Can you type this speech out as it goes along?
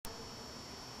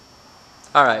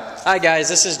Alright, hi guys,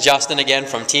 this is Justin again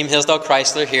from Team Hillsdale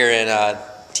Chrysler here in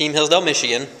Team Hillsdale,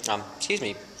 Michigan.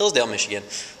 Hillsdale, Michigan.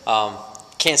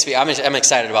 Can't speak, I'm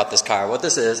excited about this car. What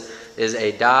this is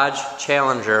a Dodge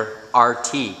Challenger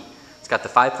RT. It's got the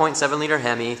 5.7 liter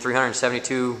Hemi,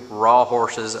 372 raw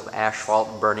horses of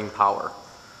asphalt burning power.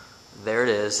 There it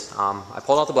is. I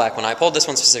pulled out the black one. I pulled this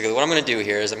one specifically. What I'm going to do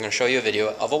here is I'm going to show you a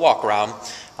video of a walk around.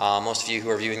 Most of you who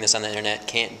are viewing this on the internet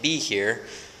can't be here.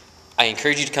 I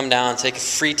encourage you to come down, take a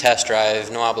free test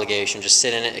drive, no obligation. Just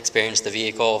sit in it, experience the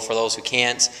vehicle. For those who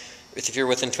can't, if you're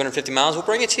within 250 miles, we'll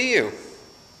bring it to you.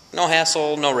 No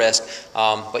hassle, no risk,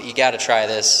 but you got to try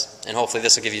this, and hopefully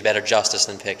this will give you better justice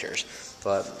than pictures.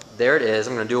 But there it is.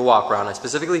 I'm going to do a walk around. I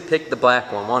specifically picked the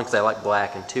black one. One, because I like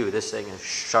black, and two, this thing is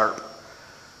sharp.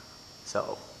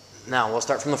 So now we'll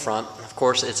start from the front. Of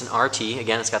course, it's an RT.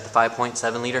 Again, it's got the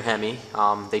 5.7 liter Hemi.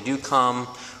 They do come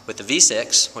with the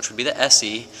V6, which would be the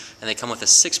SE, and they come with a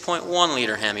 6.1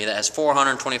 liter Hemi that has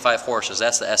 425 horses.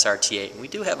 That's the SRT8. And we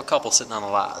do have a couple sitting on the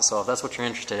lot, so if that's what you're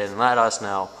interested in, let us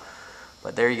know.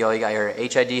 But there you go. You got your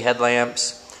HID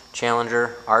headlamps,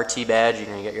 Challenger RT badge. You're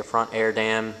gonna get your front air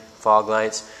dam, fog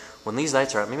lights. When these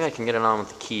lights are up, maybe I can get it on with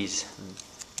the keys.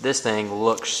 This thing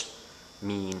looks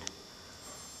mean.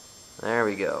 There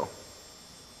we go.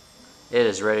 It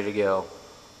is ready to go.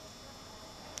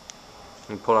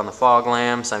 You can put on the fog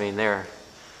lamps. I mean,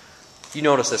 you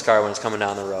notice this car when it's coming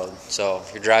down the road. So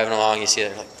if you're driving along, you see it,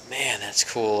 you're like, man, that's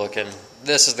cool looking.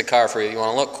 This is the car for you. You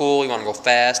want to look cool, you want to go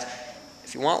fast.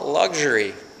 If you want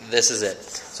luxury, this is it.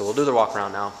 So we'll do the walk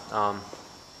around now.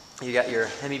 You got your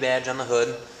Hemi badge on the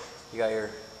hood. You got your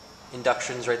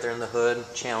inductions right there in the hood.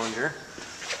 Challenger.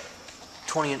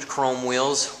 20-inch chrome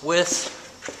wheels with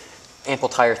ample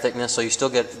tire thickness, so you still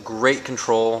get great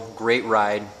control, great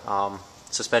ride.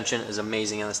 Suspension is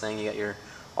amazing on this thing. You got your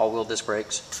all-wheel disc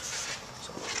brakes.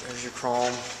 So there's your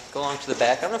chrome. Go along to the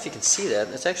back. I don't know if you can see that.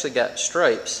 It's actually got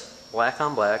stripes, black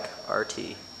on black,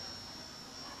 RT.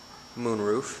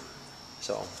 Moonroof.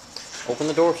 So open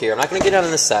the door here. I'm not going to get on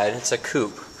this side. It's a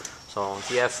coupe. So if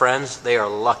you have friends, they are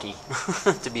lucky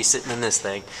to be sitting in this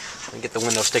thing. Let me get the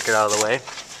window sticker out of the way.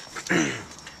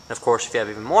 And of course, if you have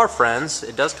even more friends,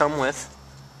 it does come with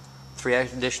 3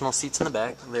 additional seats in the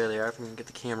back. There they are, if you can get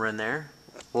the camera in there.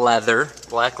 Leather,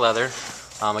 black leather.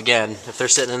 Again, if they're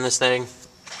sitting in this thing,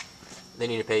 they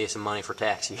need to pay you some money for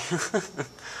taxi.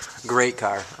 Great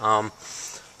car.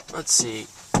 Let's see.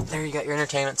 There you got your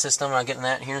entertainment system. I'll get in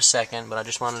that here in a second, but I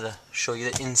just wanted to show you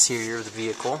the interior of the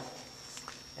vehicle,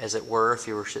 as it were, if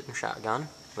you were sitting shotgun.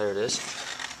 There it is.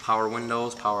 Power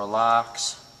windows, power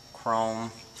locks,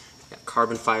 chrome. Got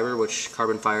carbon fiber, which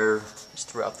carbon fiber is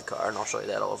throughout the car, and I'll show you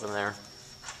that all over there.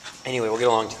 Anyway, we'll get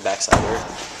along to the back side here.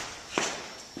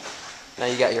 Now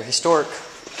you got your historic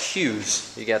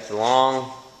hues. You got the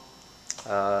long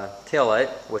tail light,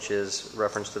 which is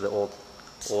reference to the old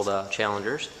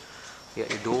Challengers. You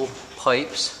got your dual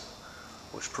pipes,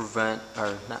 which promote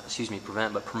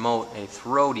a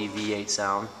throaty V8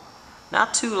 sound.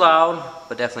 Not too loud,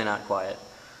 but definitely not quiet.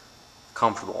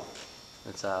 Comfortable.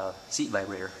 It's a seat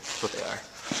vibrator. That's what they are.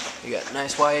 You got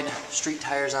nice wide street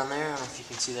tires on there. I don't know if you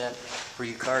can see that for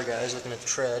you car guys looking at the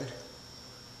tread.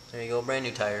 There you go, brand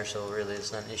new tire, so really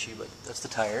it's not an issue, but that's the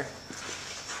tire.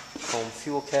 Chrome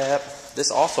fuel cap. This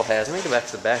also has, let me go back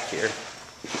to the back here.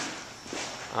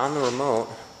 On the remote,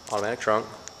 automatic trunk.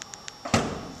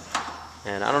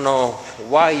 And I don't know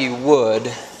why you would,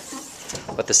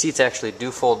 but the seats actually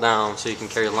do fold down so you can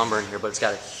carry lumber in here, but it's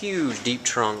got a huge deep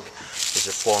trunk. These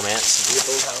are floor mats. Get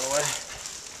those out of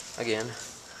the way again.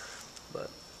 But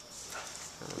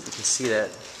I don't know if you can see that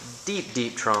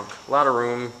deep trunk. A lot of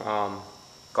room.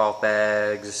 Golf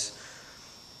bags,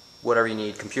 whatever you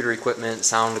need. Computer equipment,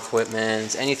 sound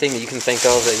equipment, anything that you can think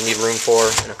of that you need room for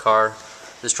in a car.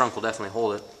 This trunk will definitely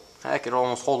hold it. Heck, it'll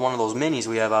almost hold one of those minis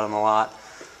we have out on the lot.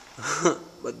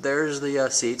 But there's the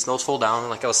seats. Those fold down.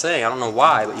 Like I was saying, I don't know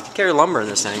why, but you can carry lumber in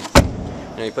this thing.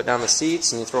 You know, you put down the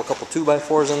seats and you throw a couple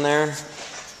 2x4s in there.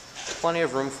 Plenty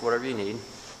of room for whatever you need.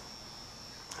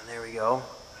 And there we go.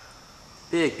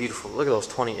 Big, beautiful. Look at those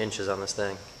 20 inches on this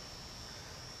thing.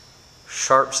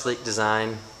 Sharp, sleek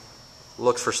design.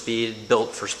 Looks for speed,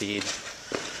 built for speed.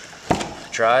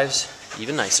 Drives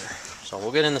even nicer. So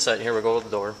we'll get in the side here. We'll go to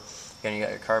the door. Again, you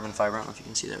got your carbon fiber. I don't know if you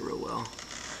can see that real well.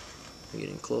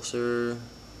 Getting closer.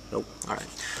 Nope. Alright.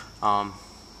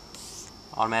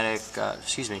 Automatic,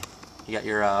 you got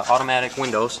your automatic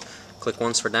windows. Click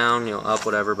once for down, you know, up,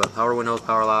 whatever, but power windows,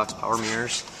 power locks, power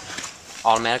mirrors,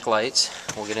 automatic lights.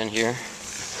 We'll get in here.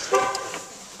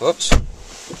 Whoops.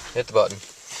 Hit the button.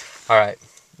 Alright.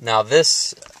 Now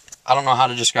this, I don't know how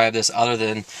to describe this other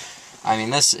than, I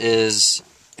mean, this is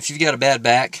if you've got a bad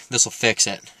back, this will fix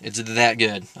it. It's that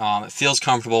good. It feels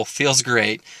comfortable, feels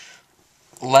great.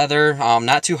 Leather,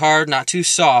 not too hard, not too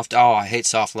soft. Oh, I hate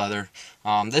soft leather.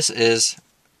 This is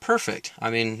perfect. I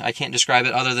mean, I can't describe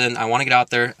it other than I want to get out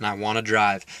there and I want to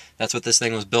drive. That's what this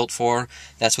thing was built for.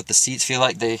 That's what the seats feel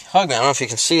like. They hug me. I don't know if you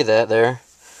can see that there.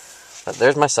 But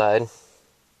there's my side.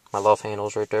 My love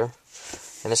handles right there.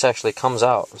 And this actually comes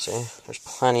out. See? There's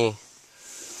plenty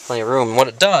of room. And what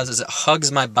it does is it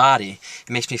hugs my body.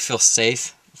 It makes me feel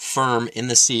safe, firm in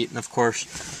the seat. And of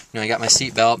course, you know, I got my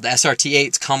seat belt. The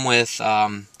SRT8s come with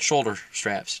shoulder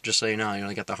straps, just so you know. You know,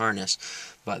 I got the harness.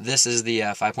 But this is the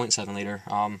 5.7 liter.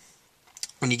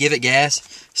 When you give it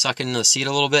gas, suck into the seat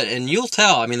a little bit, and you'll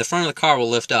tell. I mean, the front of the car will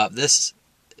lift up. This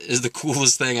is the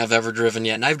coolest thing I've ever driven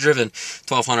yet. And I've driven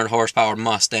 1,200 horsepower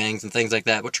Mustangs and things like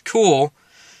that, which are cool.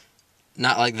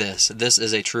 Not like this. This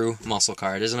is a true muscle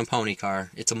car. It isn't a pony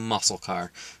car. It's a muscle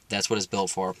car. That's what it's built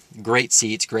for. Great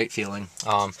seats, great feeling.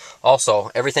 Also,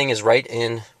 everything is right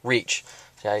in reach.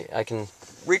 See, I can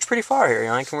reach pretty far here. You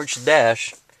know, I can reach the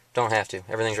dash. Don't have to.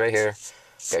 Everything's right here.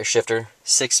 Got your shifter,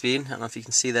 6-speed. I don't know if you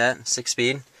can see that.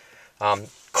 6-speed.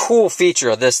 Cool feature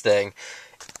of this thing.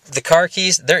 The car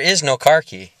keys, there is no car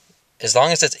key. As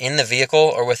long as it's in the vehicle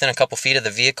or within a couple feet of the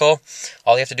vehicle,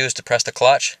 all you have to do is to press the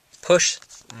clutch, push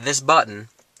this button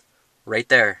right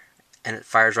there, and it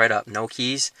fires right up. No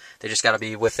keys. They just got to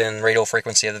be within radio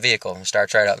frequency of the vehicle and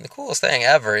starts right up. And the coolest thing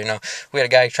ever, you know, we had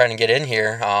a guy trying to get in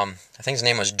here. I think his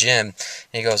name was Jim. And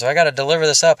he goes, I got to deliver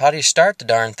this up. How do you start the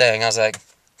darn thing? I was like,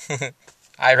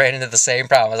 I ran into the same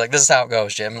problem. I was like, this is how it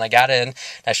goes, Jim. And I got in, and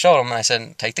I showed him, and I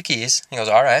said, take the keys. He goes,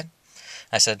 all right.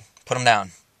 I said, put them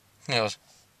down. And he goes,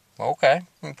 well, okay.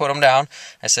 And put them down.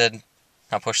 I said,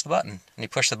 now push the button. And he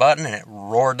pushed the button, and it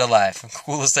roared to life.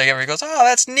 Coolest thing ever. He goes, oh,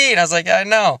 that's neat. I was like, yeah, I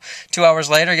know. 2 hours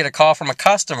later, I get a call from a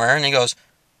customer, and he goes,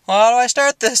 well, how do I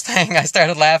start this thing? I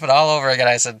started laughing all over again.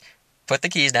 I said, put the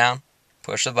keys down,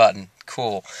 push the button.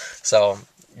 Cool. So,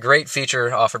 great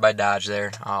feature offered by Dodge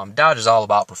there. Dodge is all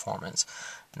about performance.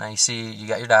 Now you see, you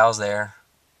got your dials there.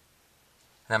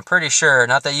 And I'm pretty sure,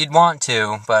 not that you'd want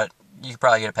to, but you could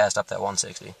probably get it past up that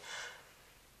 160.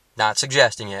 Not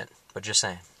suggesting it, but just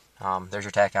saying. There's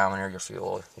your tachometer, your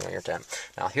fuel, you know, your temp.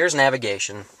 Now here's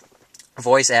navigation.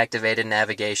 Voice-activated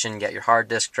navigation. You got your hard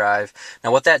disk drive.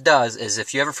 Now what that does is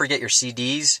if you ever forget your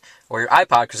CDs or your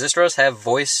iPod, because this does have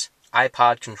voice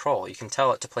iPod control. You can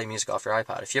tell it to play music off your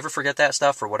iPod. If you ever forget that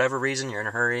stuff for whatever reason, you're in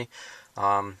a hurry,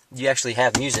 you actually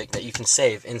have music that you can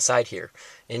save inside here.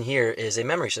 In here is a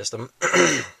memory system,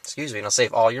 excuse me, and it'll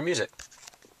save all your music.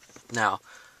 Now,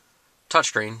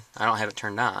 touchscreen, I don't have it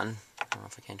turned on. I don't know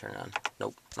if I can turn it on.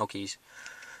 Nope, no keys.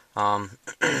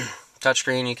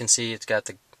 Touchscreen, you can see it's got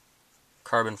the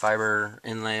carbon fiber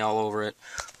inlay all over it.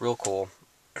 Real cool.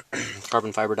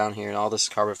 Carbon fiber down here, and all this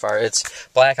carbon fiber. It's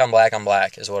black on black on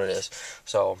black is what it is.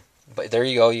 So, but there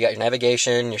you go. You got your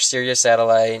navigation, your Sirius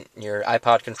satellite, your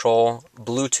iPod control,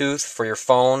 Bluetooth for your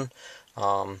phone,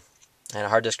 and a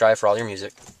hard disk drive for all your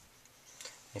music.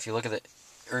 If you look at the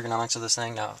ergonomics of this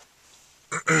thing now,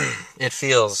 it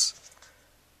feels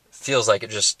like it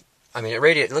just, I mean, it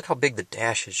radiates. Look how big the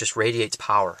dash is. Just radiates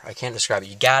power. I can't describe it.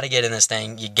 You got to get in this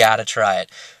thing. You got to try it.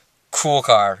 Cool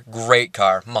car, great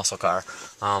car, muscle car.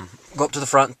 Go up to the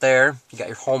front there. You got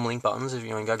your home link buttons. If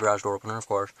you know, you got a garage door opener, of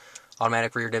course.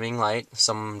 Automatic rear dimming light.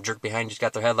 Some jerk behind you's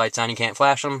got their headlights on. You can't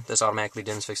flash them. This automatically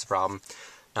dims, fix the problem.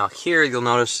 Now here you'll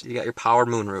notice you got your power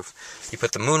moonroof. You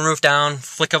put the moonroof down,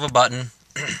 flick of a button.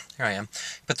 Here I am.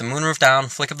 Put the moonroof down,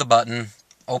 flick of the button,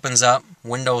 opens up,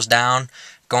 windows down,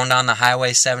 going down the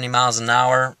highway 70 miles an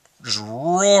hour, just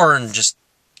roaring, just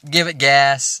give it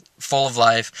gas, full of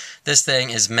life. This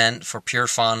thing is meant for pure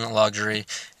fun, luxury,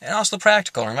 and also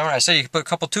practical. Remember I said you could put a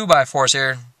couple 2x4s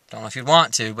here. Don't know if you'd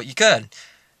want to, but you could.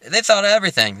 They've thought of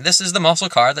everything. This is the muscle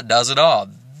car that does it all.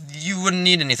 You wouldn't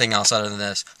need anything else other than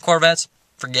this. Corvettes,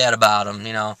 forget about them,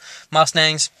 you know.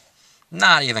 Mustangs,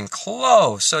 not even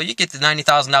close. So you get the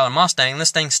 $90,000 Mustang, this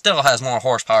thing still has more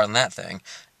horsepower than that thing.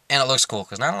 And it looks cool,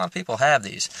 because not a lot of people have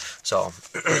these. So,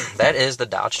 that is the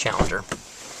Dodge Challenger.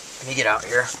 Let me get out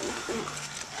here.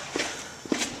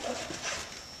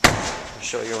 I'll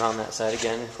show you around that side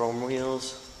again. Chrome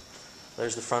wheels.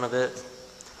 There's the front of it.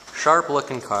 Sharp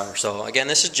looking car. So again,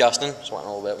 this is Justin. Just want a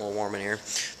little bit more warm in here.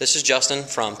 This is Justin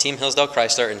from Team Hillsdale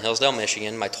Chrysler in Hillsdale,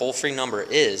 Michigan. My toll-free number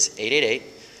is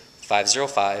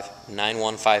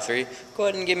 888-505-9153. Go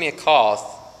ahead and give me a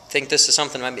call. Think this is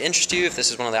something that might interest you. If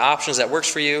this is one of the options that works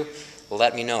for you,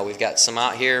 let me know. We've got some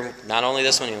out here. Not only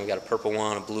this one, we've got a purple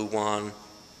one, a blue one,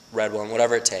 red one,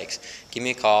 whatever it takes. Give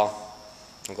me a call.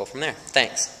 We'll go from there.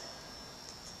 Thanks.